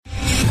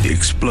The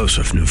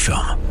explosive new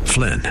film,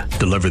 Flynn,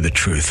 deliver the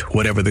truth,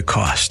 whatever the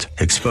cost.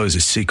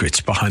 Exposes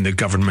secrets behind the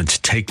government's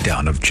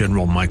takedown of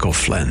General Michael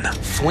Flynn.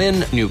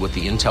 Flynn knew what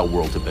the intel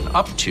world had been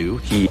up to.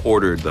 He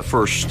ordered the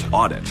first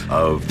audit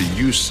of the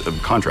use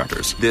of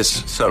contractors.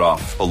 This set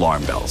off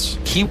alarm bells.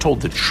 He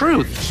told the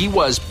truth. He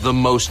was the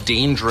most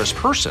dangerous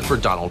person for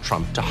Donald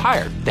Trump to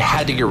hire. They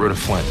had to get rid of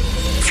Flynn.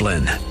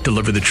 Flynn,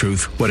 deliver the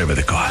truth, whatever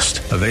the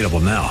cost. Available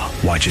now.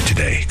 Watch it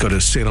today. Go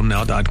to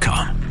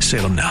salemnow.com.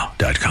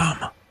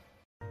 salemnow.com.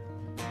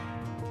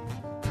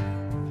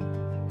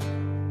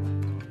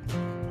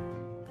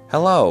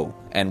 Hello,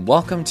 and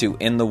welcome to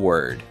In the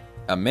Word,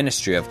 a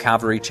ministry of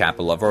Calvary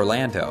Chapel of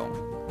Orlando.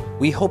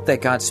 We hope that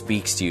God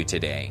speaks to you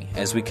today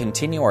as we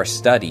continue our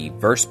study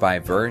verse by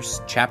verse,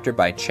 chapter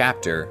by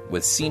chapter,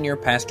 with Senior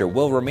Pastor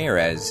Will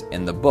Ramirez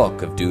in the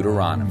book of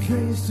Deuteronomy.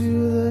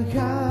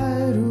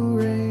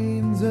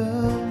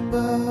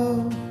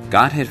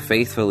 God had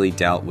faithfully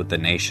dealt with the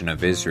nation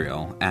of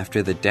Israel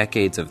after the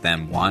decades of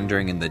them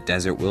wandering in the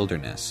desert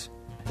wilderness.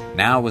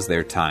 Now was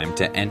their time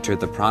to enter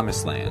the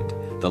Promised Land,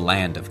 the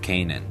land of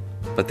Canaan.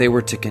 But they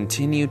were to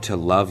continue to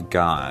love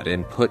God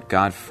and put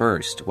God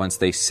first once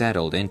they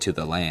settled into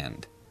the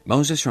land.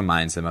 Moses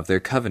reminds them of their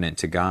covenant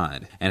to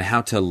God and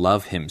how to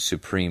love Him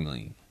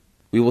supremely.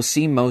 We will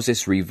see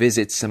Moses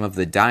revisit some of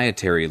the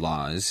dietary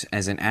laws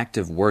as an act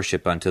of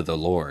worship unto the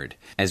Lord,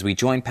 as we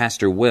join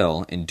Pastor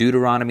Will in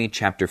Deuteronomy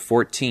chapter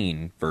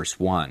 14, verse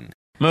 1.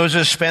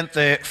 Moses spent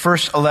the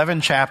first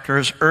 11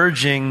 chapters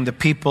urging the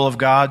people of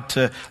God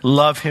to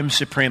love Him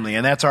supremely.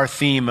 And that's our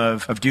theme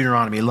of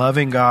Deuteronomy,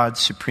 loving God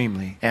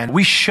supremely. And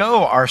we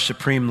show our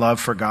supreme love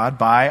for God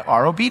by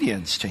our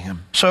obedience to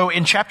Him. So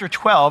in chapter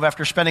 12,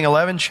 after spending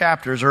 11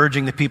 chapters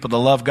urging the people to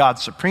love God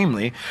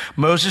supremely,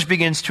 Moses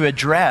begins to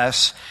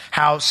address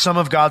how some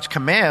of God's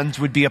commands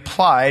would be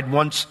applied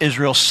once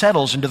Israel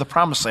settles into the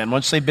Promised Land,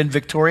 once they've been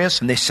victorious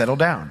and they settle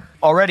down.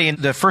 Already in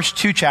the first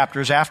 2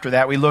 chapters after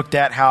that, we looked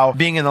at how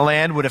being in the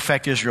land would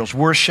affect Israel's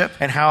worship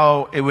and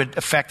how it would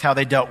affect how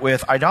they dealt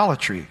with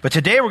idolatry. But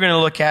today we're going to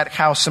look at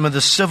how some of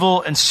the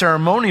civil and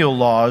ceremonial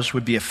laws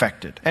would be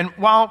affected. And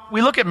while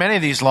we look at many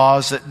of these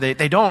laws,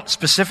 they don't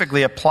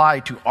specifically apply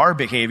to our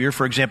behavior,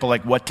 for example,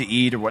 like what to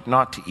eat or what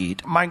not to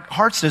eat, my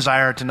heart's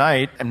desire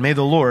tonight, and may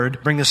the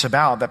Lord bring this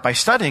about, that by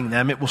studying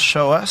them, it will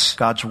show us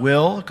God's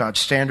will, God's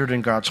standard,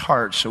 and God's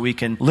heart, so we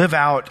can live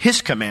out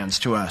His commands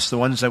to us, the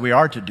ones that we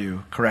are to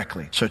do correctly.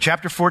 So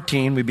chapter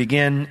 14, we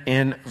begin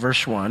in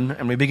verse 1,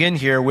 and we begin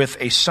here with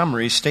a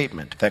summary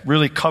statement that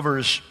really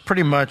covers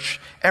pretty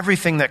much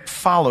everything that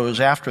follows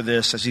after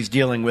this as he's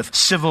dealing with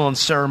civil and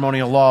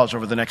ceremonial laws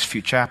over the next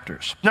few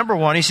chapters. Number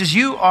 1, he says,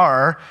 "You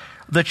are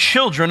the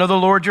children of the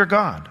Lord your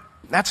God."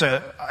 That's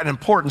an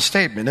important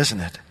statement, isn't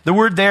it? The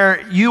word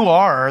there, "you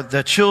are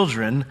the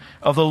children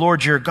of the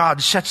Lord your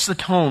God," sets the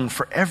tone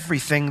for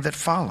everything that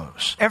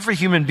follows. Every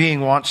human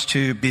being wants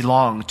to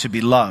belong, to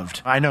be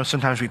loved. I know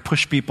sometimes we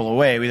push people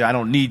away. I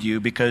don't need you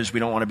because we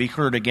don't want to be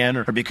hurt again,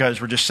 or because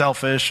we're just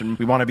selfish and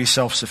we want to be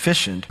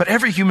self-sufficient. But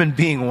every human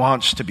being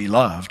wants to be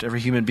loved. Every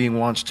human being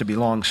wants to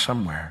belong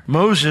somewhere.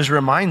 Moses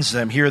reminds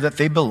them here that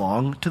they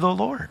belong to the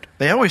Lord.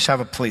 They always have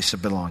a place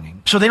of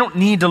belonging. So they don't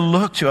need to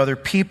look to other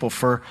people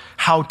for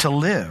how to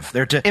live.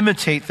 They're to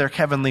imitate their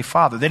heavenly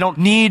Father. They don't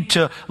need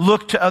to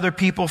look to other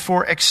people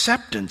for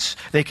acceptance.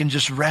 They can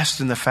just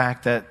rest in the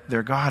fact that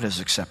their God has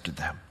accepted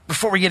them.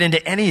 Before we get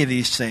into any of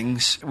these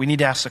things, we need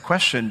to ask the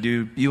question,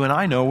 do you and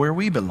I know where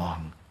we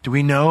belong? Do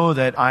we know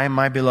that I am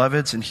my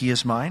beloved's and He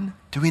is mine?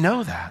 Do we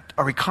know that?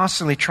 Are we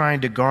constantly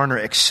trying to garner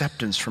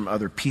acceptance from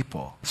other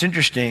people? It's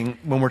interesting,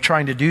 when we're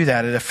trying to do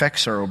that, it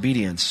affects our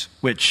obedience,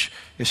 which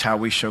is how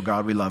we show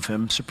God we love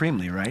Him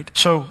supremely, right?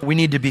 So we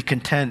need to be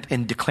content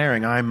in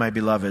declaring, I am my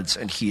beloved's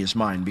and He is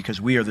mine,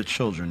 because we are the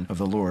children of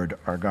the Lord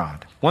our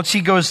God. Once he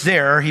goes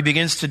there, he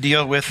begins to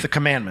deal with the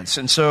commandments.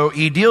 And so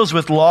he deals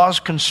with laws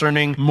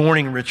concerning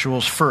mourning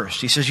rituals first.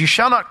 He says, "You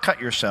shall not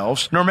cut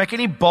yourselves, nor make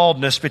any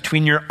baldness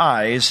between your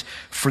eyes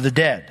for the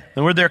dead."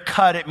 The word there,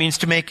 cut, it means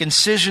to make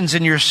incisions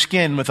in your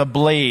skin with a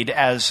blade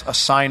as a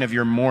sign of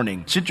your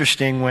mourning. It's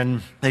interesting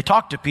when they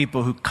talk to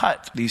people who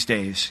cut these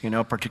days,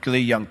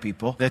 particularly young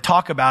people, they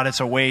talk about it's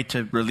a way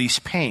to release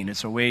pain.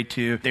 It's a way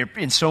they're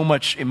in so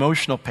much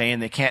emotional pain,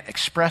 they can't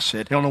express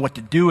it. They don't know what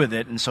to do with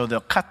it, and so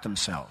they'll cut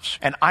themselves.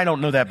 And I don't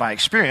know that by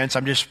experience.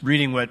 I'm just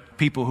reading what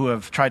people who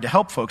have tried to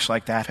help folks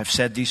like that have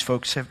said these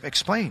folks have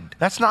explained.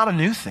 That's not a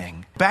new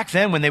thing. Back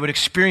then, when they would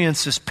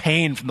experience this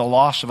pain from the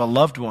loss of a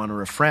loved one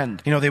or a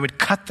friend, they would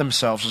cut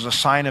themselves as a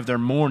sign of their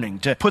mourning,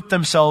 to put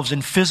themselves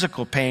in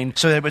physical pain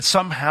so that it would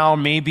somehow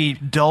maybe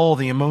dull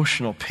the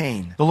emotional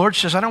pain. The Lord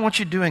says, I don't want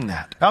you doing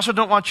that. I also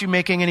don't want you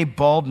making any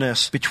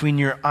baldness between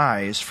your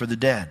eyes for the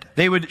dead.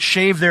 They would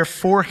shave their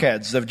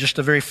foreheads, of just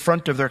the very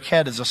front of their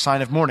head, as a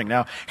sign of mourning.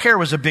 Now, hair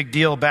was a big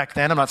deal back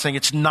then. I'm not saying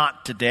it's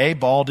not today.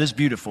 Bald is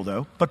beautiful,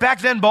 though. But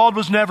back then, bald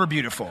was never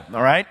beautiful,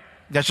 all right?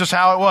 That's just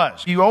how it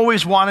was. You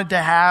always wanted to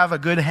have a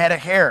good head of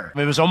hair.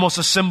 It was almost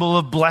a symbol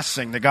of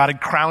blessing that God had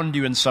crowned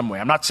you in some way.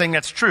 I'm not saying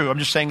that's true. I'm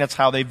just saying that's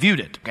how they viewed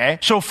it, okay?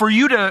 So for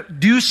you to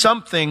do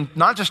something,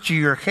 not just to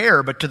your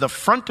hair, but to the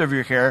front of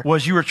your hair,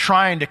 was you were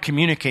trying to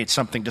communicate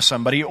something to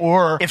somebody,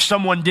 or if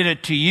someone did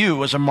it to you,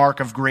 was a mark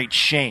of great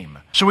shame.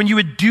 So when you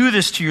would do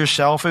this to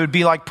yourself, it would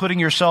be like putting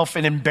yourself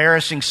in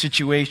embarrassing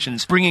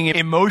situations, bringing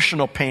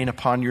emotional pain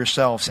upon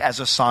yourselves as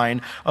a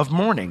sign of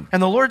mourning.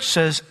 And the Lord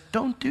says,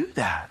 don't do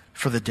that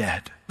for the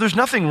dead. There's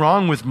nothing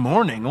wrong with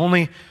mourning,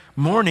 only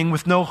mourning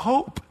with no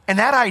hope. And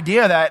that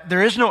idea that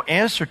there is no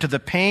answer to the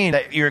pain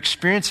that you're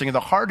experiencing, or the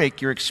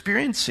heartache you're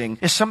experiencing,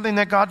 is something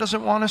that God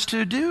doesn't want us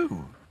to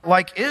do.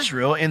 Like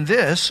Israel, in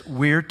this,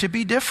 we're to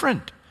be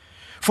different.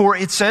 For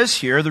it says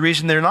here, the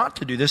reason they're not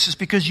to do this is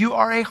because you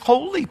are a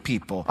holy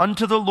people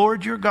unto the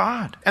Lord your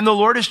God. And the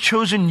Lord has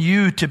chosen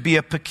you to be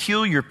a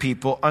peculiar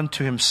people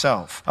unto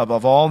himself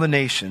above all the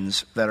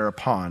nations that are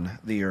upon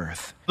the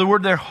earth. The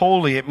word there,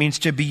 holy, it means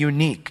to be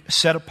unique,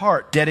 set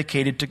apart,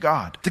 dedicated to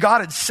God.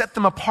 God had set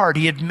them apart.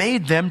 He had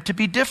made them to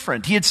be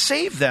different. He had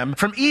saved them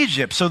from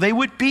Egypt so they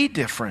would be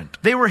different.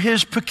 They were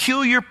his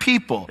peculiar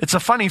people. It's a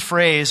funny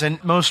phrase,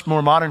 and most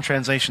more modern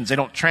translations, they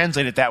don't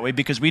translate it that way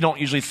because we don't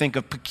usually think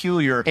of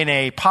peculiar in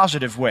a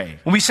positive way.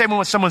 When we say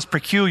when someone's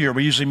peculiar,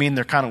 we usually mean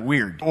they're kind of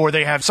weird, or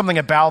they have something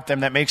about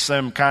them that makes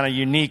them kind of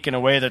unique in a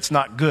way that's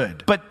not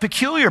good. But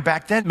peculiar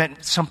back then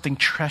meant something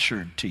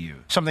treasured to you,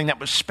 something that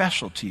was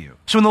special to you.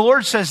 So when the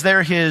Lord says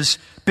they're his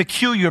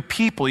peculiar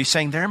people, he's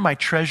saying they're my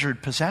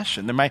treasured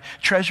possession. They're my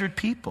treasured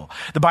people.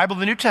 The Bible,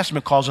 the New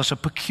Testament, calls us a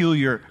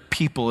peculiar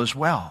people as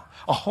well.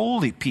 A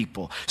holy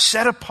people,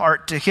 set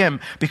apart to him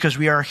because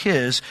we are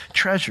his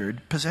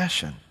treasured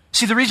possession.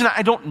 See, the reason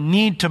I don't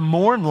need to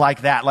mourn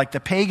like that, like the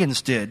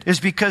pagans did, is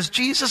because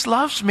Jesus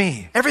loves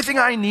me. Everything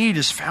I need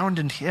is found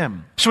in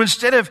him. So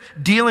instead of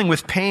dealing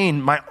with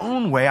pain my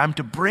own way, I'm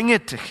to bring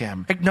it to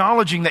him,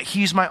 acknowledging that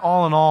he's my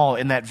all in all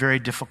in that very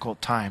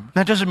difficult time.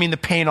 That doesn't mean the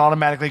pain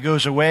automatically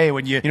goes away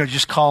when you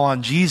just call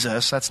on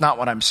Jesus. That's not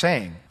what I'm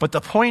saying. But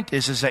the point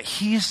is that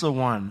he's the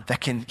one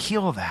that can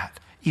heal that,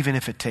 even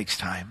if it takes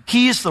time.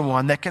 He's the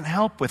one that can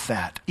help with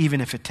that, even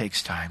if it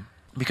takes time.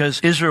 Because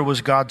Israel was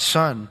God's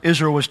son.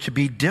 Israel was to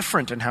be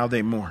different in how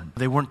they mourn.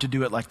 They weren't to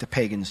do it like the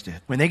pagans did.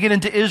 When they get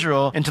into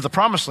Israel, into the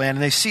promised land,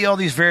 and they see all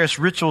these various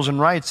rituals and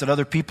rites that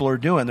other people are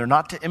doing, they're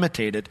not to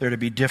imitate it. They're to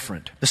be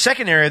different. The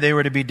second area they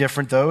were to be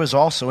different, though, is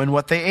also in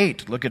what they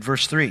ate. Look at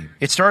verse 3.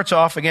 It starts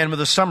off again with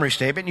a summary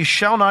statement. You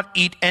shall not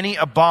eat any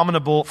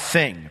abominable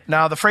thing.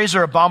 Now, the phrase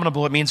there,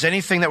 abominable, it means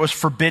anything that was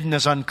forbidden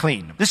as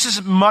unclean. This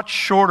is much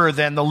shorter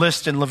than the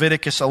list in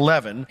Leviticus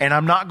 11, and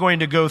I'm not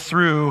going to go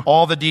through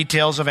all the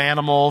details of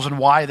animals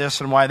and why this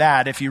and why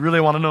that. If you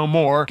really want to know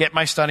more, get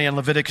my study on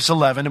Leviticus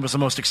 11. It was the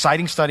most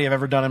exciting study I've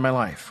ever done in my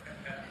life.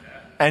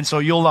 And so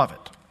you'll love it.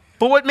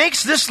 But what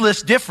makes this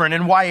list different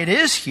and why it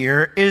is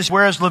here is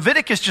whereas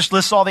Leviticus just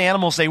lists all the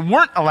animals they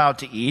weren't allowed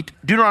to eat,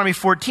 Deuteronomy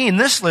 14,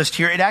 this list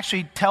here, it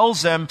actually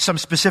tells them some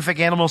specific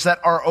animals that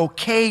are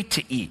okay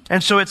to eat.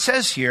 And so it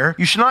says here,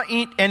 you shall not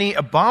eat any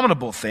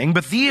abominable thing,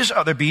 but these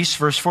other beasts,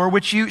 verse 4,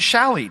 which you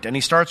shall eat. And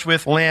he starts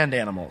with land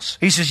animals.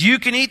 He says, you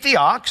can eat the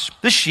ox,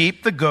 the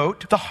sheep, the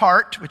goat, the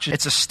hart, which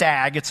it's a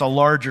stag, it's a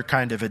larger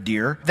kind of a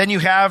deer. Then you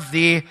have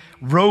the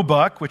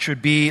roebuck, which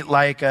would be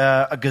like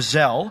a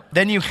gazelle.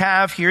 Then you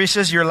have here, he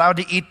says, you're allowed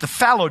to eat the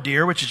fallow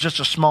deer, which is just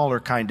a smaller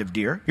kind of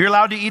deer. You're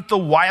allowed to eat the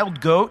wild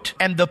goat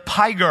and the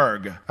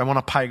pygarg. I want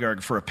a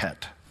pygarg for a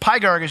pet.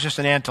 Pygarg is just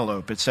an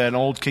antelope. It's an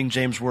old King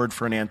James word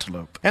for an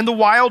antelope. And the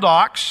wild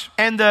ox,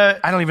 and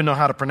I don't even know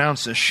how to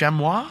pronounce this,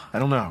 chamois? I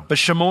don't know. But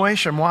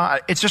chamois,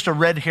 it's just a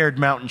red-haired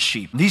mountain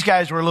sheep. These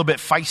guys were a little bit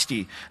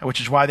feisty, which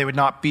is why they would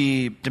not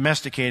be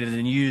domesticated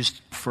and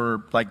used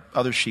for like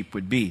other sheep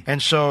would be.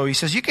 And so he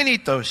says, you can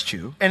eat those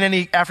too. And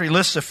then after he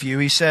lists a few,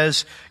 he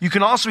says, you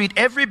can also eat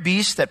every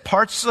beast that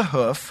parts the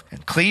hoof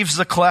and cleaves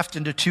the cleft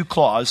into two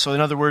claws. So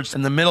in other words,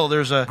 in the middle,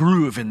 there's a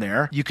groove in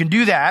there. You can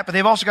do that, but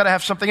they've also got to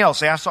have something else.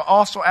 They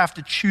also have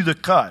to chew the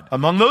cud.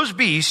 Among those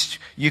beasts,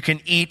 you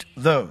can eat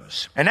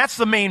those. And that's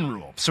the main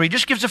rule. So he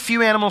just gives a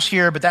few animals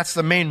here, but that's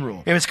the main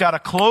rule. If it's got a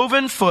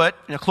cloven foot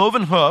and a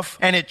cloven hoof,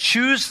 and it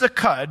chews the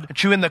cud,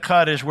 chewing the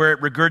cud is where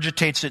it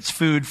regurgitates its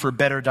food for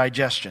better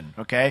digestion.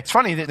 Okay? It's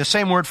funny that the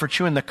same word for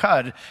chewing the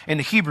cud in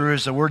the Hebrew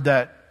is the word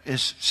that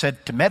is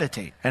said to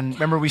meditate. And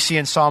remember we see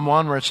in Psalm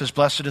 1 where it says,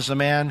 blessed is the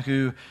man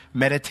who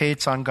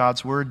meditates on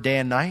God's word day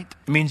and night.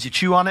 It means you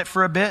chew on it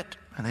for a bit,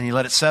 and then you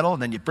let it settle,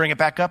 and then you bring it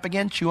back up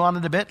again, chew on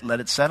it a bit, let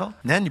it settle.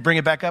 And then you bring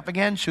it back up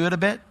again, chew it a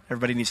bit.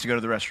 Everybody needs to go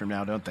to the restroom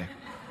now, don't they?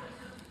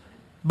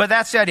 But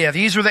that's the idea.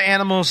 These were the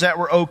animals that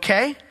were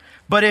okay.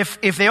 But if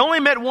they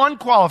only met one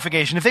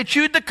qualification, if they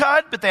chewed the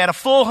cud, but they had a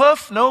full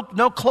hoof, no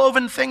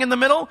cloven thing in the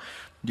middle,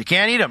 you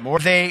can't eat them. Or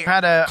they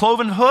had a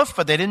cloven hoof,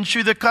 but they didn't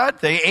chew the cud,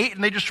 they ate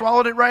and they just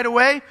swallowed it right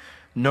away,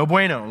 no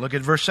bueno. Look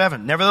at verse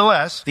 7.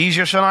 Nevertheless, these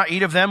you shall not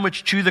eat of them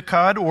which chew the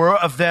cud, or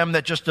of them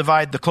that just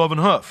divide the cloven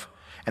hoof.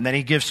 And then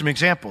he gives some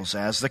examples,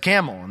 as the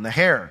camel and the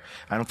hare.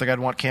 I don't think I'd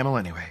want camel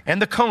anyway.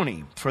 And the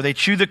coney, for they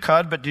chew the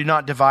cud, but do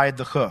not divide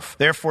the hoof.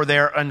 Therefore they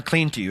are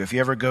unclean to you. If you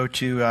ever go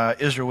to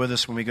Israel with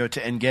us when we go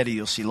to En-Gedi,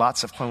 you'll see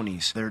lots of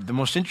conies. They're the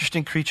most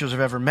interesting creatures I've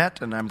ever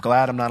met, and I'm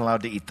glad I'm not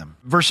allowed to eat them.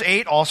 Verse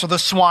 8, also the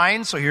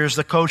swine. So here's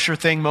the kosher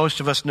thing most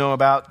of us know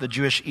about the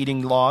Jewish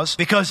eating laws.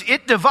 Because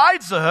it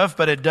divides the hoof,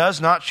 but it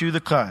does not chew the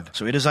cud.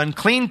 So it is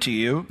unclean to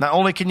you. Not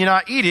only can you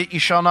not eat it, you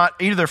shall not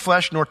eat their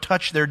flesh nor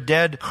touch their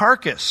dead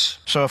carcass.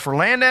 So for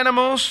land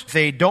animals, if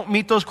they don't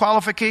meet those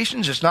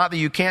qualifications, it's not that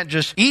you can't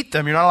just eat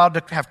them. You're not allowed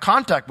to have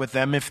contact with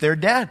them if they're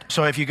dead.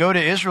 So if you go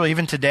to Israel,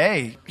 even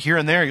today, here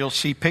and there, you'll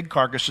see pig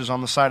carcasses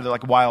on the side of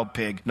like wild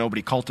pig.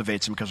 Nobody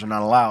cultivates them because they're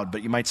not allowed.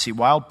 But you might see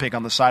wild pig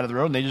on the side of the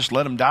road, and they just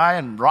let them die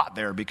and rot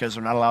there because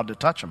they're not allowed to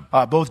touch them.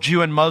 Both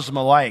Jew and Muslim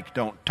alike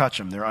don't touch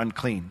them. They're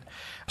unclean.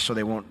 So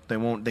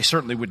they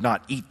certainly would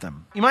not eat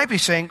them. You might be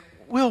saying,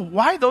 well,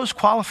 why those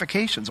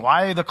qualifications?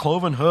 Why the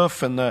cloven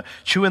hoof and the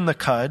chewing the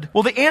cud?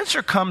 Well, the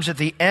answer comes at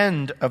the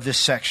end of this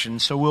section,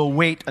 so we'll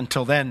wait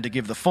until then to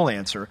give the full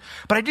answer.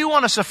 But I do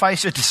want to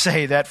suffice it to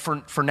say that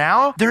for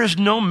now, there is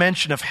no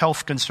mention of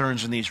health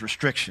concerns in these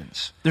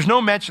restrictions. There's no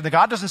mention that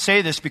God doesn't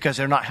say this because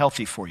they're not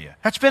healthy for you.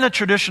 That's been a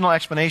traditional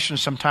explanation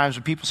sometimes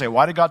when people say,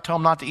 why did God tell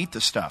them not to eat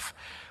this stuff?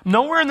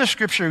 Nowhere in the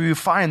scripture will you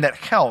find that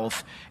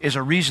health is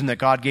a reason that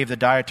God gave the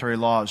dietary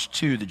laws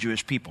to the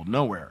Jewish people.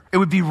 Nowhere. It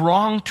would be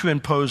wrong to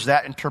impose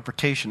that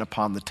interpretation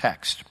upon the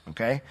text.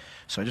 Okay?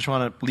 So I just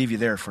want to leave you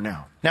there for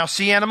now. Now,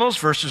 sea animals,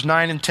 verses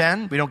 9 and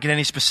 10. We don't get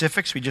any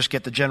specifics. We just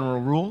get the general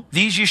rule.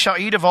 These you shall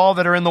eat of all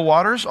that are in the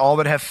waters, all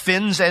that have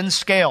fins and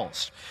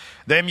scales.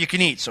 Them you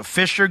can eat. So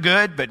fish are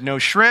good, but no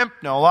shrimp,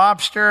 no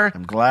lobster.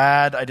 I'm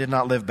glad I did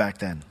not live back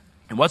then.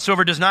 And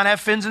whatsoever does not have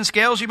fins and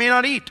scales, you may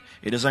not eat.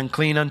 It is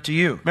unclean unto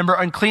you. Remember,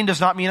 unclean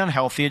does not mean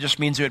unhealthy. It just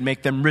means it would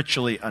make them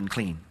ritually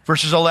unclean.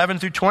 Verses 11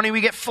 through 20,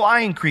 we get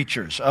flying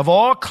creatures. Of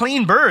all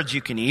clean birds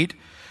you can eat,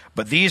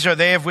 but these are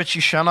they of which you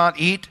shall not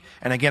eat.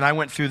 And again, I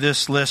went through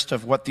this list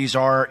of what these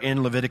are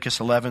in Leviticus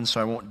 11,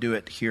 so I won't do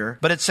it here.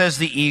 But it says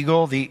the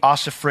eagle, the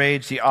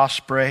ossifrage, the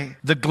osprey,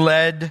 the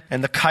gled,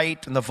 and the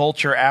kite, and the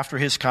vulture after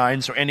his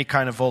kind, so any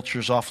kind of vulture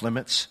is off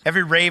limits.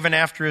 Every raven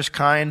after his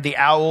kind, the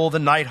owl, the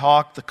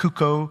nighthawk, the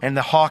cuckoo, and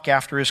the hawk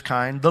after his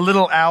kind, the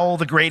little owl,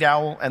 the great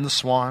owl, and the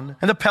swan,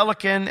 and the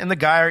pelican, and the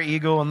gyre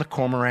eagle, and the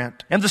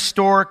cormorant, and the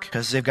stork,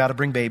 because they've got to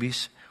bring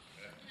babies,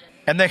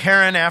 and the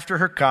heron after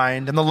her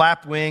kind, and the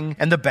lapwing,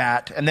 and the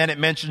bat. And then it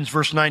mentions,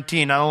 verse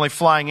 19, not only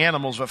flying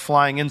animals, but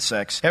flying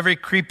insects. Every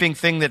creeping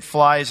thing that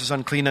flies is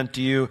unclean unto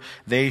you.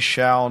 They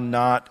shall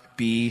not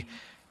be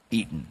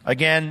eaten.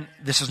 Again,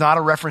 this is not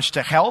a reference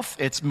to health.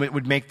 It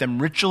would make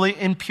them ritually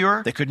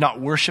impure. They could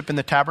not worship in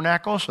the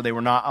tabernacle, so they were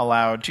not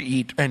allowed to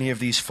eat any of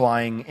these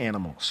flying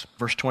animals.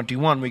 Verse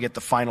 21, we get the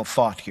final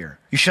thought here.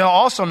 You shall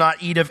also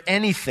not eat of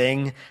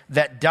anything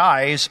that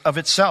dies of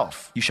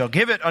itself. You shall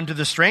give it unto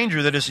the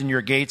stranger that is in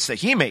your gates that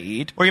he may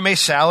eat, or you may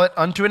sell it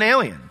unto an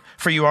alien.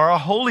 For you are a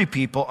holy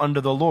people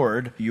unto the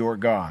Lord your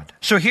God.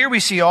 So here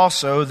we see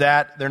also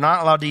that they're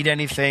not allowed to eat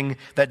anything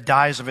that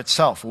dies of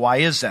itself. Why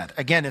is that?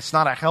 Again, it's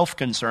not a health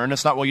concern.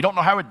 It's not, well, you don't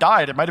know how it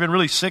died. It might have been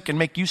really sick and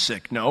make you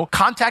sick. No.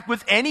 Contact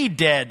with any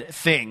dead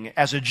thing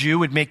as a Jew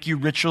would make you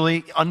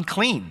ritually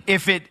unclean.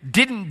 If it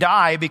didn't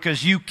die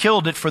because you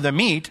killed it for the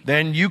meat,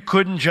 then you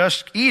couldn't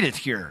just eat it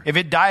here. If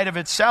it died of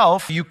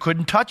itself, you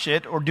couldn't touch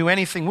it or do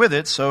anything with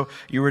it, so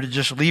you were to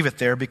just leave it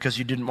there because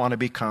you didn't want to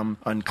become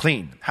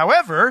unclean.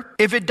 However,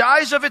 if it dies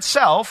of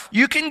itself,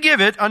 you can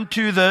give it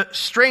unto the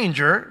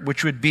stranger,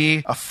 which would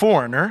be a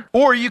foreigner,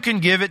 or you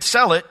can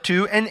sell it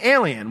to an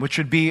alien, which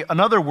would be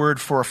another word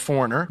for a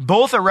foreigner.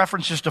 Both are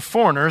references to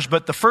foreigners,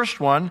 but the first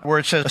one, where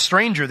it says a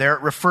stranger there,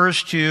 it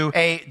refers to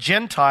a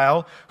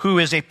Gentile who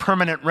is a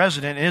permanent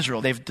resident in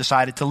Israel. They've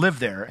decided to live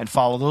there and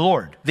follow the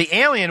Lord. The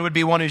alien would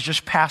be one who's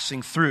just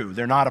passing through.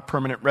 They're not a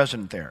permanent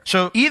resident there.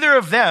 So either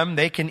of them,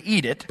 they can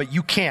eat it, but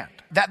you can't.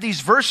 That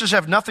these verses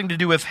have nothing to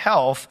do with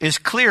health is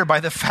clear by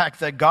the fact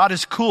that God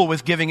is cool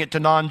with giving it to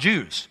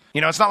non-Jews.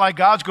 You know, it's not like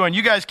God's going,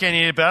 you guys can't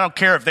eat it, but I don't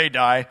care if they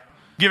die.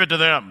 Give it to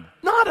them.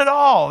 Not at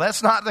all.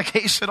 That's not the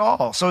case at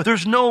all. So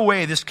there's no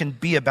way this can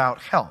be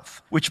about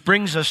health, which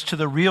brings us to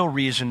the real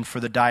reason for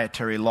the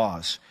dietary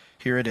laws.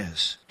 Here it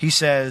is. He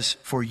says,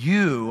 for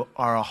you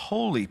are a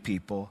holy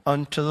people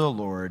unto the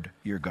Lord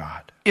your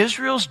God.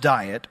 Israel's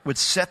diet would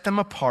set them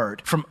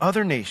apart from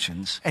other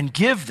nations and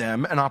give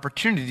them an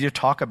opportunity to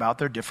talk about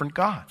their different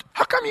God.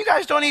 How come you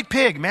guys don't eat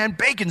pig? Man,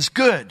 bacon's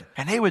good.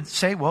 And they would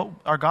say,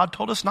 well, our God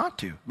told us not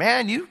to.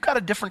 Man, you've got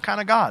a different kind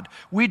of God.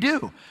 We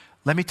do.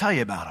 Let me tell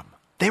you about him.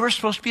 They were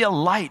supposed to be a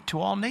light to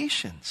all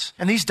nations.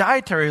 And these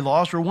dietary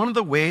laws were one of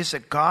the ways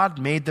that God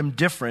made them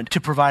different to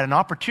provide an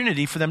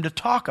opportunity for them to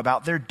talk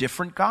about their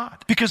different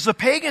God. Because the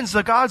pagans,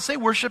 the gods they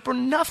worship, were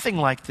nothing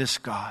like this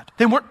God.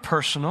 They weren't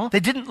personal. They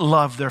didn't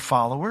love their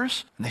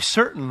followers. And they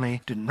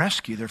certainly didn't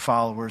rescue their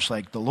followers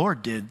like the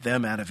Lord did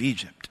them out of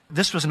Egypt.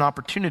 This was an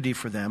opportunity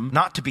for them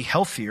not to be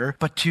healthier,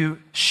 but to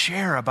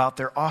share about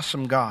their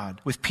awesome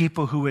God with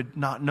people who would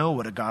not know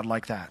what a God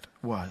like that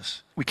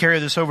was. We carry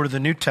this over to the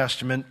New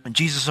Testament, and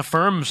Jesus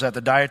affirms that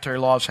the dietary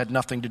laws had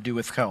nothing to do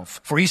with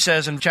health. For he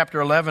says in chapter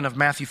 11 of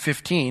Matthew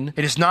 15,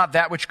 "It is not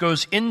that which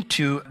goes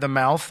into the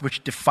mouth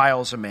which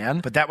defiles a man,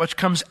 but that which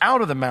comes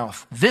out of the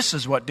mouth. This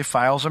is what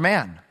defiles a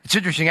man." It's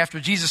interesting,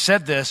 after Jesus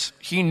said this,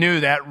 he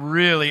knew that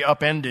really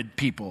upended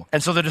people.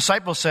 And so the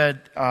disciples said,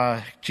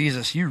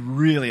 Jesus, you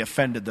really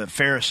offended the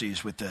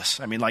Pharisees with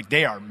this. I mean, like,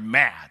 they are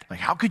mad. Like,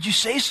 how could you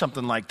say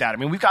something like that? I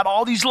mean, we've got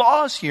all these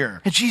laws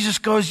here. And Jesus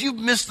goes, you've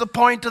missed the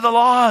point of the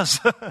laws.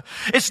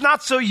 It's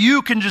not so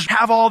you can just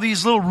have all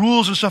these little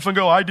rules and stuff and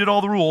go, I did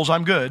all the rules,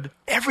 I'm good.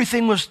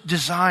 Everything was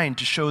designed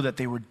to show that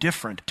they were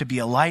different, to be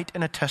a light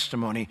and a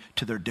testimony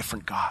to their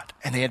different God.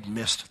 And they had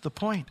missed the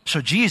point.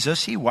 So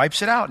Jesus, he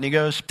wipes it out and he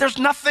goes, there's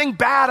nothing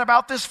bad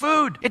about this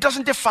food. It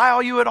doesn't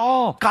defile you at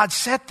all. God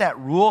set that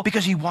rule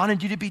because he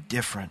wanted you to be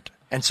different.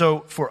 And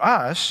so for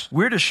us,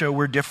 we're to show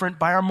we're different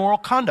by our moral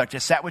conduct.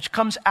 It's that which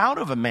comes out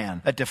of a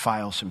man that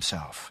defiles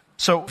himself.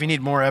 So if you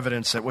need more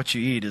evidence that what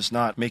you eat does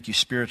not make you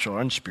spiritual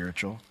or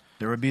unspiritual,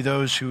 there would be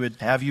those who would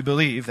have you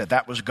believe that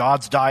that was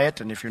God's diet,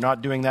 and if you're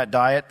not doing that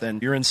diet, then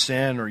you're in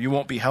sin or you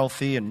won't be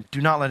healthy. And do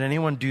not let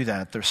anyone do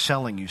that. They're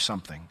selling you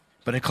something.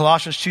 But in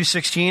Colossians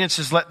 2:16, it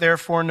says, let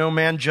therefore no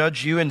man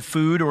judge you in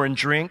food or in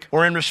drink,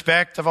 or in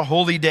respect of a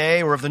holy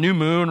day, or of the new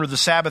moon, or the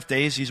Sabbath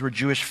days, these were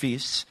Jewish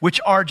feasts,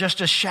 which are just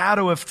a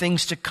shadow of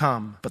things to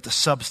come, but the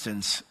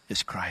substance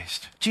is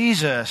Christ.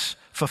 Jesus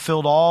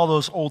fulfilled all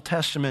those Old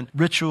Testament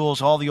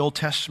rituals, all the Old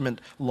Testament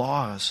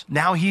laws.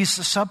 Now he's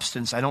the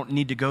substance. I don't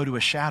need to go to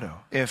a shadow.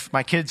 If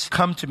my kids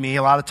come to me,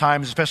 a lot of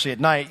times, especially at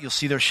night, you'll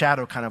see their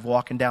shadow kind of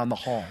walking down the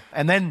hall.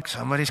 And then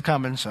somebody's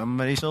coming,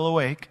 somebody's still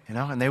awake,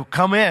 and they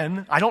come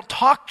in. I don't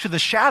talk to the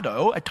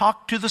shadow. I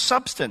talk to the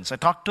substance. I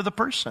talk to the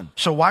person.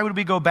 So why would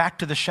we go back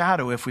to the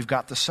shadow if we've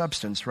got the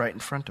substance right in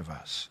front of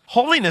us?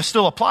 Holiness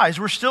still applies.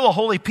 We're still a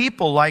holy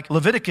people, like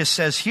Leviticus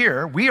says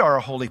here. We are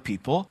a holy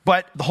people,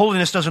 but the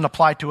holiness doesn't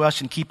apply to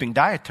us in keeping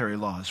dietary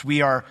laws.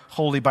 We are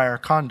holy by our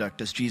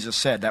conduct, as Jesus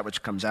said, that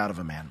which comes out of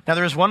a man. Now,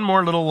 there is one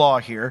more little law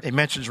here. It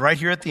mentions right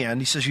here at the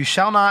end. He says, you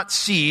shall not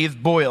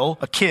boil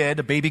a kid,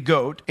 a baby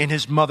goat, in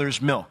his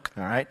mother's milk.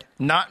 All right?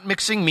 Not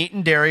mixing meat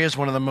and dairy is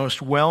one of the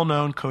most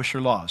well-known kosher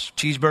laws.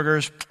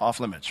 Cheeseburgers, off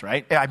limits,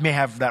 right? I may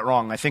have that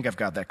wrong. I think I've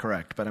got that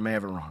correct, but I may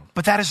have it wrong.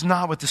 But that is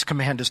not what this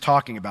command is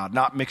talking about,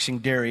 not mixing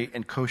dairy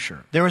and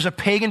kosher. There was a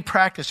pagan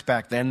practice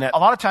back then that a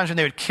lot of times when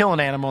they would kill an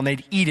animal and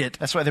they'd eat it,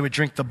 that's why they would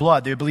drink the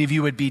blood. They would believe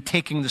you would be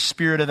taking the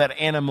spirit of that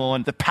animal,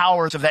 and the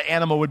powers of that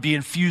animal would be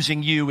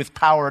infusing you with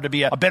power to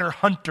be a better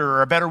hunter,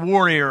 or a better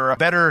warrior,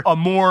 or a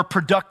more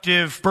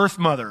productive birth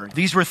mother.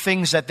 These were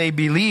things that they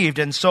believed,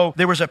 and so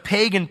there was a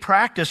pagan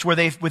practice where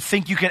they would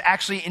think you could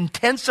actually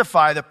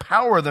intensify the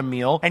power of the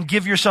meal and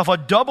give yourself a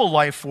double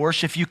life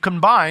force if you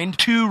combined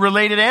two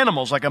related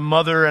animals, like a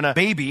mother and a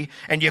baby,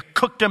 and you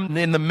cooked them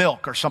in the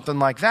milk or something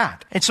like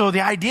that. And so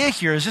the idea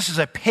here is this is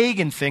a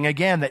pagan thing,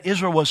 again, that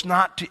Israel was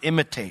not to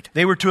imitate.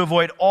 They were to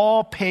avoid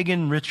all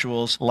pagan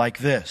rituals like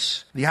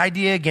this. The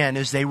idea, again,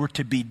 is they were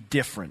to be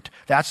different.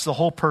 That's the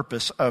whole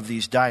purpose of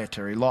these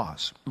dietary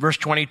laws. Verse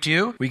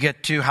 22, we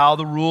get to how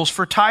the rules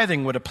for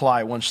tithing would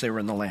apply once they were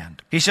in the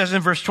land. He says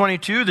in verse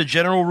 22, the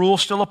general rule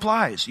still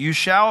applies. You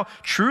shall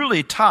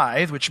truly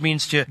tithe, which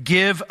means to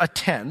give a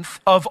tenth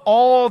of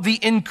all the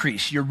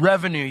increase, your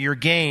revenue, your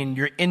gain,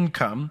 your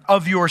income,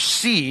 of your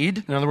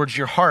seed, in other words,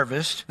 your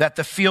harvest, that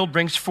the field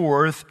brings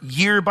forth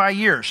year by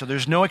year. So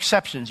there's no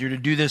exceptions. You're to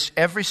do this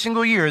every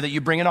single year that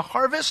you bring in a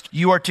harvest.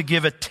 You are to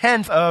give a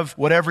tenth of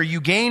whatever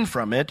you gain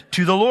from it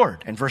to the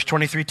Lord. And verse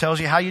 23 tells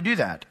you how you do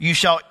that. You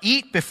shall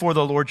eat before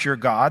the Lord your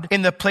God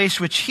in the place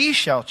which he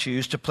shall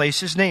choose to place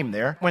his name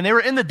there. When they were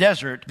in the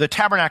desert, the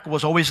tabernacle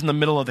was always in the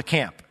middle of the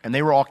camp, and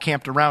they were all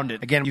camped around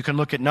it. Again, you can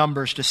look at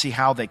Numbers to see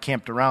how they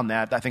camped around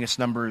that. I think it's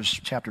Numbers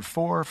chapter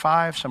 4 or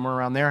 5, somewhere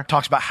around there. It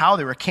talks about how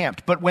they were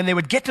camped. But when they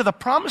would get to the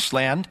promised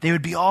land, they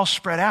would be all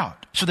spread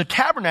out. So the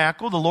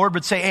tabernacle, the Lord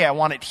would say, hey, I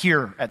want it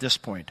here at this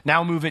point.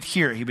 Now move it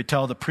here, he would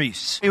tell the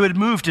priests. It would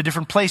move to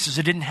different places.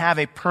 It didn't have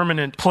a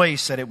permanent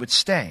place that it would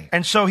stay.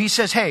 And so he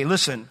says, hey,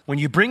 listen, when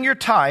you bring your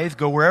tithe,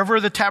 go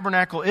wherever the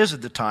tabernacle is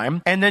at the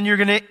time, and then you're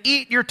going to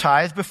eat your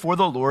tithe before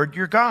the Lord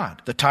your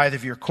God. The tithe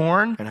of your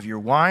corn and of your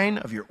wine,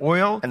 of your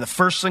oil, and the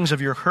firstlings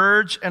of your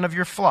herds and of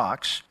your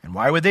flocks. And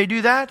why would they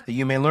do that? That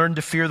you may learn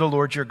to fear the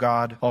Lord your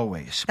God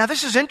always. Now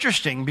this is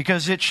interesting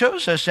because it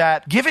shows us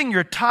that giving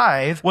your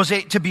tithe was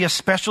to be a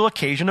special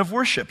occasion of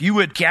worship. You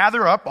would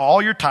gather up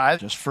all your tithe,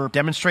 just for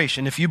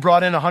demonstration. If you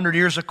brought in 100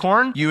 ears of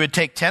corn, you would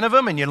take 10 of them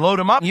them and you load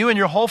them up. You and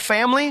your whole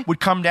family would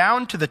come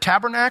down to the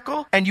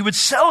tabernacle and you would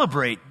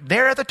celebrate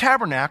there at the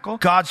tabernacle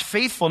God's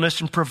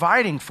faithfulness in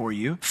providing for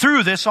you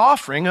through this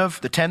offering of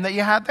the 10 that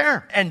you had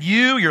there. And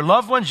you, your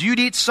loved ones, you'd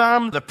eat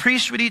some, the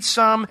priest would eat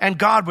some, and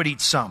God would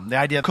eat some. The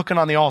idea of cooking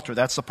on the altar,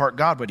 that's the part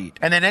God would eat.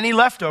 And then any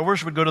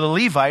leftovers would go to the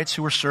Levites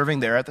who were serving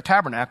there at the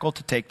tabernacle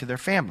to take to their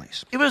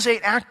families. It was an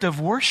act of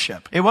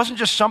worship. It wasn't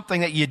just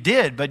something that you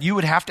did, but you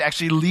would have to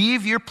actually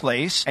leave your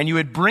place and you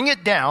would bring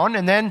it down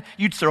and then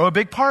you'd throw a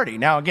big party.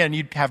 Now again,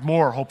 you'd have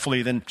more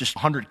hopefully than just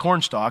 100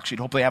 corn stalks. You'd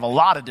hopefully have a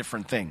lot of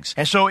different things.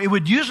 And so it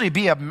would usually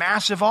be a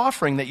massive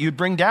offering that you'd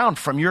bring down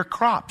from your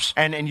crops.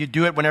 And you'd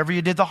do it whenever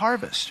you did the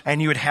harvest.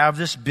 And you would have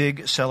this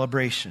big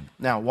celebration.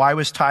 Now, why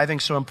was tithing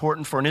so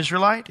important for an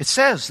Israelite? It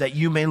says that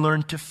you may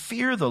learn to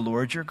fear the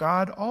Lord your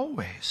God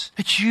always.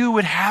 That you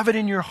would have it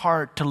in your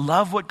heart to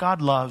love what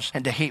God loves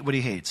and to hate what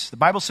he hates. The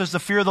Bible says the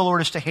fear of the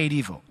Lord is to hate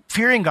evil.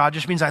 Fearing God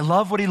just means I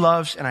love what he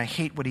loves and I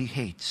hate what he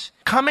hates.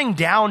 Coming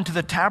down to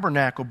the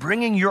tabernacle,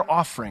 bringing your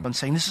offering and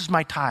saying, this is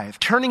my tithe,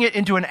 turning it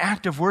into an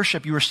act of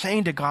worship, you are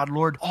saying to God,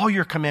 Lord, all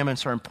your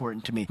commandments are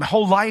important to me. My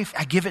whole life,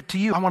 I give it to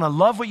you. I want to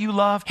love what you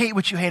love, hate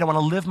what you hate. I want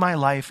to live my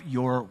life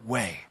your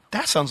way.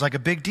 That sounds like a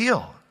big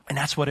deal. And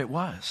that's what it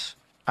was.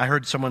 I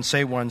heard someone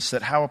say once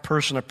that how a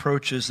person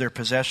approaches their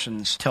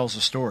possessions tells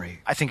a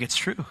story. I think it's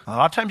true. A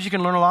lot of times you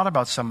can learn a lot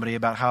about somebody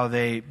about how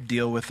they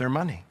deal with their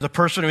money. The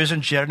person who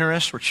isn't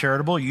generous or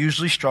charitable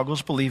usually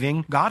struggles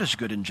believing God is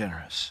good and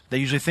generous. They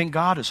usually think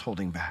God is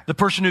holding back. The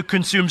person who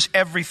consumes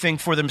everything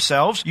for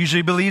themselves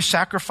usually believes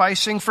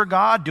sacrificing for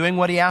God, doing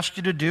what he asked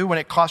you to do when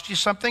it costs you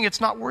something,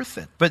 it's not worth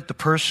it. But the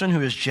person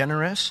who is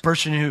generous, the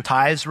person who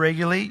tithes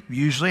regularly,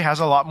 usually has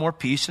a lot more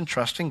peace and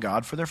trust in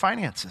God for their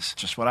finances.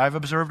 Just what I've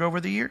observed over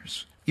the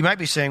years. You might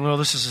be saying, well,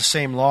 this is the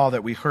same law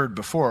that we heard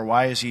before.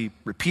 Why is he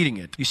repeating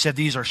it? You said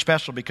these are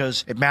special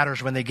because it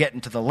matters when they get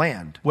into the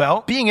land.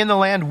 Well, being in the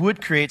land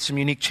would create some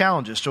unique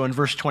challenges. So in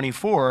verse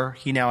 24,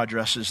 he now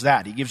addresses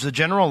that. He gives the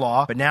general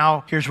law, but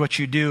now here's what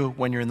you do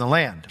when you're in the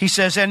land. He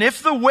says, and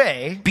if the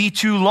way be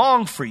too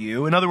long for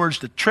you, in other words,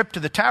 the trip to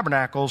the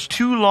tabernacles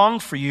too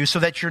long for you so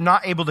that you're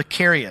not able to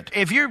carry it.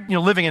 If you're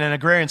living in an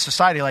agrarian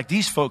society like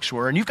these folks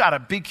were, and you've got a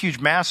big, huge,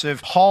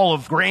 massive haul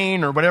of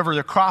grain or whatever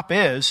the crop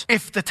is,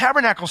 if the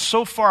tabernacle's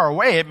so far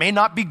away, it may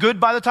not be good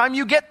by the time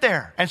you get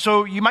there. And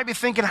so you might be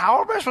thinking,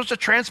 how am I supposed to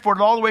transport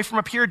it all the way from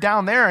up here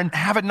down there and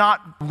have it not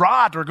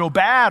rot or go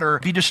bad or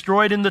be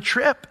destroyed in the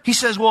trip? He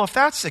says, well, if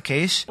that's the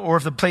case, or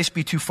if the place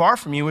be too far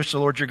from you, which the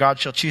Lord your God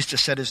shall choose to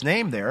set his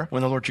name there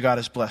when the Lord your God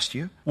has blessed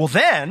you, well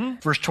then,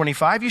 verse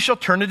 25, you shall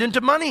turn it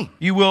into money.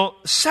 You will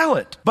sell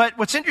it. But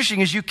what's interesting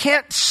is you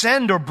can't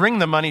send or bring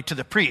the money to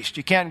the priest.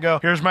 You can't go,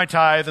 here's my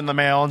tithe in the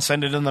mail and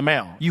send it in the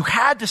mail. You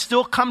had to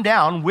still come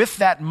down with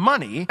that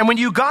money. And when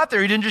you got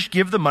there, you didn't just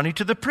give the money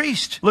to the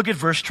priest. Look at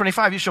verse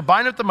 25. You shall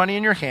bind up the money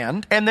in your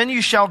hand, and then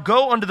you shall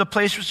go unto the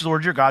place which the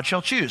Lord your God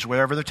shall choose,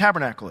 wherever the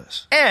tabernacle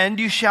is. And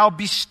you shall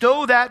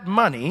bestow that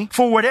money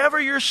for whatever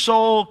your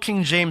soul,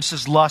 King James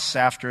says, lusts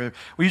after.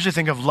 We usually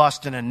think of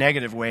lust in a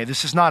negative way.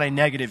 This is not a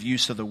negative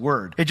use of the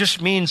word. It just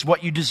means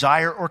what you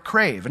desire or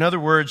crave. In other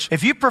words,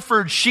 if you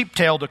preferred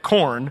sheeptail to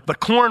corn,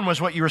 but corn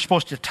was what you were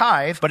supposed to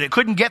tithe, but it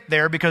couldn't get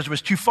there because it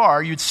was too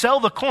far, you'd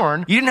sell the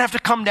corn. You didn't have to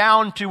come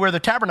down to where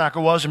the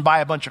tabernacle was and buy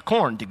a bunch of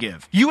corn to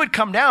give. You would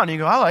come down and you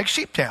go, I like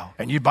sheeptail.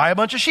 And you'd buy a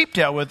bunch of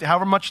sheeptail with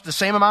however much the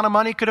same amount of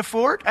money could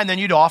afford. And then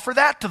you'd offer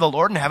that to the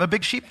Lord and have a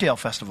big sheeptail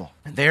festival.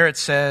 And there it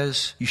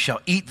says, you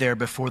shall eat there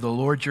before the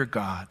Lord your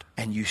God,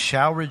 and you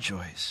shall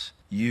rejoice,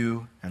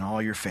 you and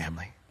all your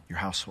family, your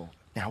household.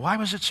 Now, why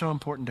was it so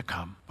important to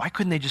come? Why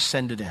couldn't they just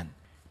send it in?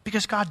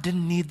 Because God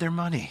didn't need their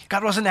money.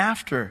 God wasn't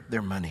after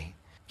their money.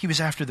 He was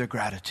after their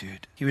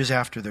gratitude. He was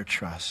after their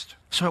trust.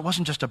 So it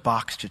wasn't just a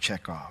box to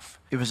check off.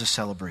 It was a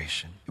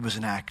celebration. It was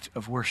an act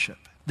of worship.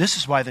 This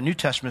is why the New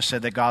Testament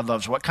said that God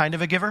loves what kind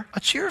of a giver? A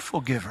cheerful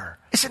giver.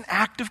 It's an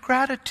act of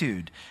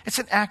gratitude. It's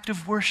an act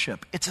of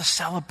worship. It's a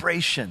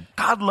celebration.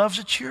 God loves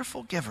a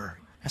cheerful giver.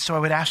 And so I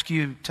would ask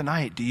you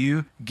tonight, do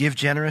you give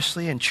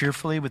generously and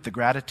cheerfully with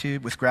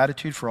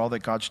gratitude for all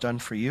that God's done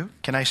for you?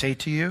 Can I say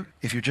to you,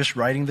 if you're just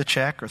writing the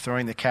check or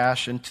throwing the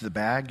cash into the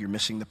bag, you're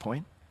missing the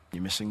point.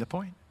 You're missing the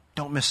point.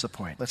 Don't miss the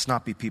point. Let's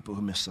not be people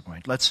who miss the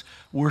point. Let's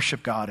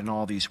worship God in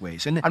all these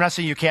ways. And I'm not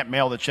saying you can't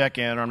mail the check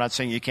in, or I'm not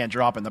saying you can't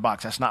drop in the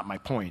box. That's not my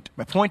point.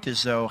 My point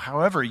is, though,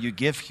 however you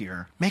give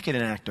here, make it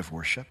an act of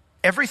worship.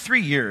 Every 3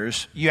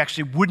 years, you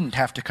actually wouldn't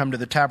have to come to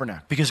the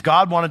tabernacle because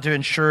God wanted to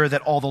ensure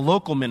that all the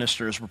local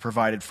ministers were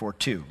provided for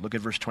too. Look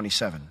at verse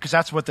 27. Because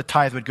that's what the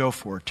tithe would go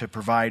for, to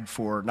provide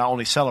for, not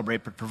only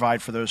celebrate, but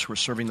provide for those who were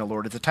serving the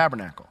Lord at the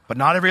tabernacle. But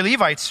not every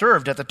Levite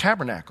served at the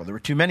tabernacle. There were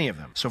too many of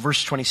them. So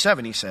verse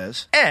 27, he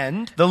says,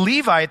 and the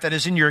Levite that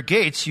is in your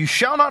gates, you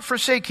shall not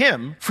forsake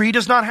him, for he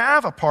does not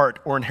have a part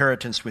or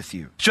inheritance with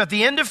you. So at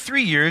the end of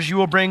 3 years, you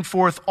will bring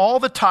forth all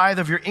the tithe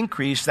of your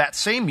increase that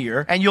same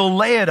year, and you'll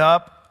lay it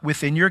up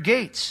within your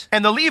gates.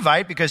 And the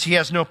Levite, because he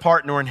has no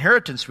part nor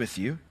inheritance with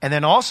you. And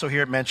then also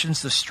here it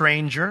mentions the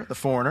stranger, the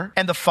foreigner,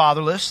 and the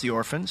fatherless, the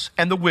orphans,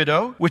 and the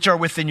widow, which are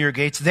within your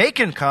gates. They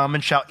can come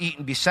and shall eat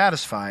and be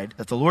satisfied,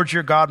 that the Lord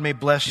your God may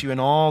bless you in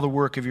all the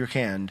work of your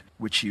hand,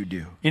 which you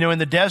do. You know, in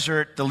the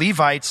desert, the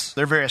Levites,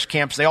 their various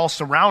camps, they all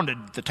surrounded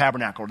the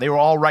tabernacle. They were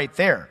all right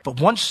there.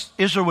 But once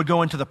Israel would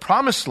go into the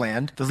promised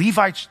land, the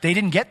Levites, they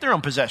didn't get their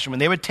own possession. When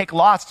they would take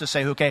lots to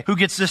say, okay, who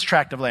gets this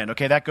tract of land?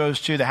 Okay, that goes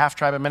to the half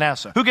tribe of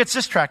Manasseh. Who gets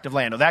this tract of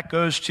land? Oh, that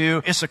goes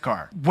to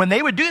Issachar. When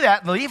they would do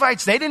that, the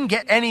Levites, they didn't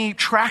get any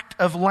tract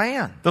of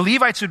land. The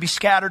Levites would be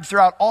scattered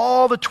throughout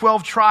all the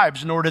 12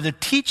 tribes in order to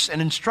teach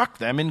and instruct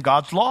them in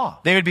God's law.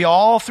 They would be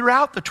all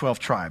throughout the 12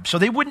 tribes. So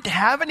they wouldn't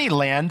have any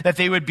land that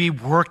they would be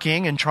working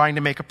and trying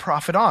to make a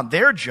profit on.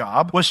 Their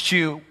job was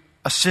to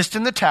assist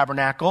in the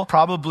tabernacle,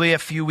 probably a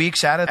few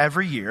weeks at it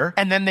every year,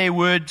 and then they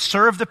would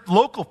serve the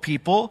local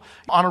people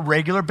on a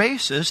regular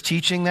basis,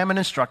 teaching them and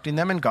instructing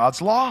them in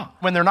God's law.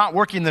 When they're not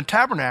working in the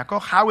tabernacle,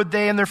 how would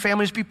they and their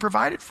families be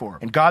provided for?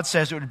 And God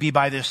says it would be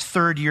by this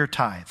third year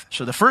tithe.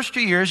 So the first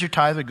 2 years, your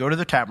tithe would go to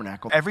the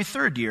tabernacle. Every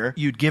third year,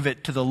 you'd give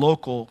it to the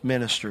local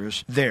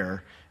ministers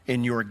there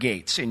in your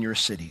gates, in your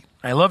city.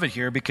 I love it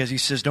here because he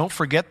says, don't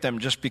forget them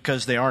just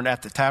because they aren't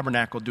at the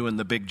tabernacle doing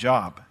the big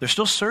job. They're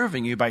still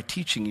serving you by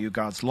teaching you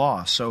God's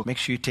law, so make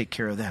sure you take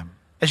care of them.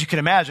 As you can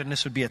imagine,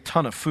 this would be a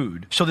ton of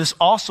food. So this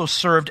also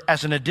served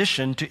as an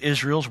addition to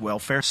Israel's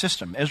welfare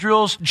system.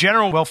 Israel's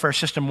general welfare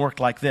system worked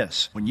like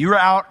this. When you were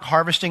out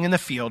harvesting in the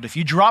field, if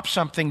you dropped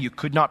something, you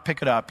could not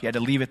pick it up. You had to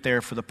leave it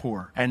there for the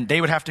poor. And they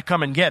would have to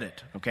come and get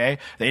it, okay?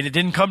 It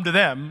didn't come to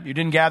them. You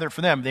didn't gather it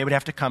for them. They would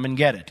have to come and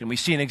get it. And we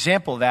see an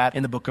example of that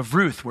in the book of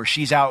Ruth, where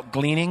she's out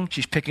gleaning.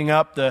 She's picking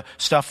up the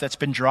stuff that's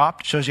been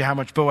dropped. Shows you how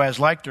much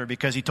Boaz liked her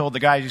because he told the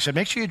guys, he said,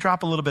 make sure you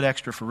drop a little bit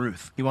extra for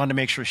Ruth. He wanted to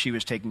make sure she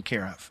was taken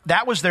care of.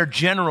 That was their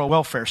general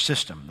welfare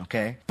system,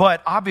 okay?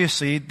 But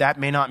obviously, that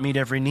may not meet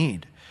every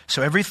need.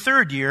 So every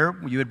third year,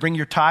 you would bring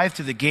your tithe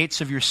to the gates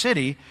of your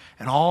city,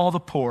 and all the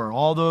poor,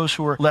 all those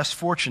who were less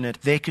fortunate,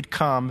 they could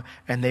come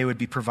and they would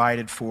be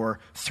provided for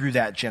through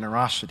that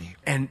generosity.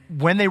 And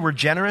when they were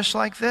generous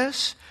like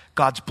this,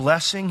 God's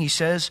blessing, he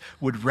says,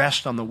 would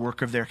rest on the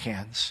work of their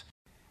hands.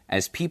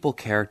 As people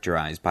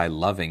characterized by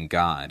loving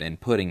God and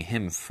putting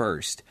Him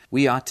first,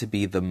 we ought to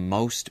be the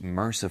most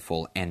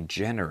merciful and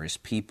generous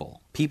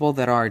people. People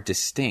that are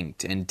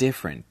distinct and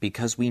different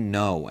because we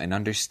know and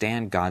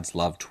understand God's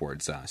love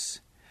towards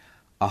us.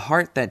 A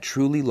heart that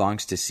truly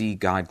longs to see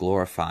God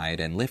glorified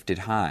and lifted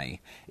high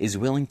is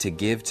willing to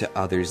give to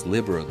others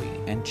liberally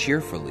and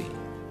cheerfully,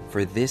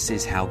 for this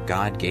is how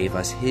God gave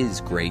us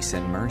His grace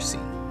and mercy.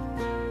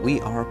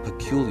 We are a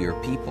peculiar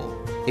people.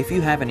 If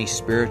you have any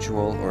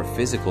spiritual or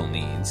physical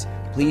needs,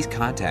 please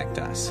contact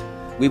us.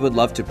 We would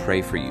love to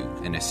pray for you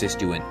and assist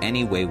you in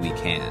any way we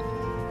can.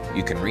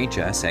 You can reach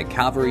us at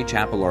Calvary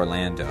Chapel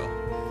Orlando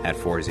at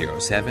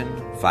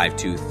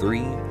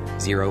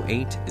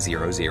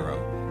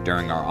 407-523-0800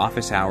 during our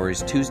office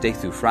hours Tuesday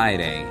through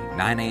Friday,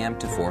 9 a.m.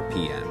 to 4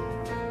 p.m.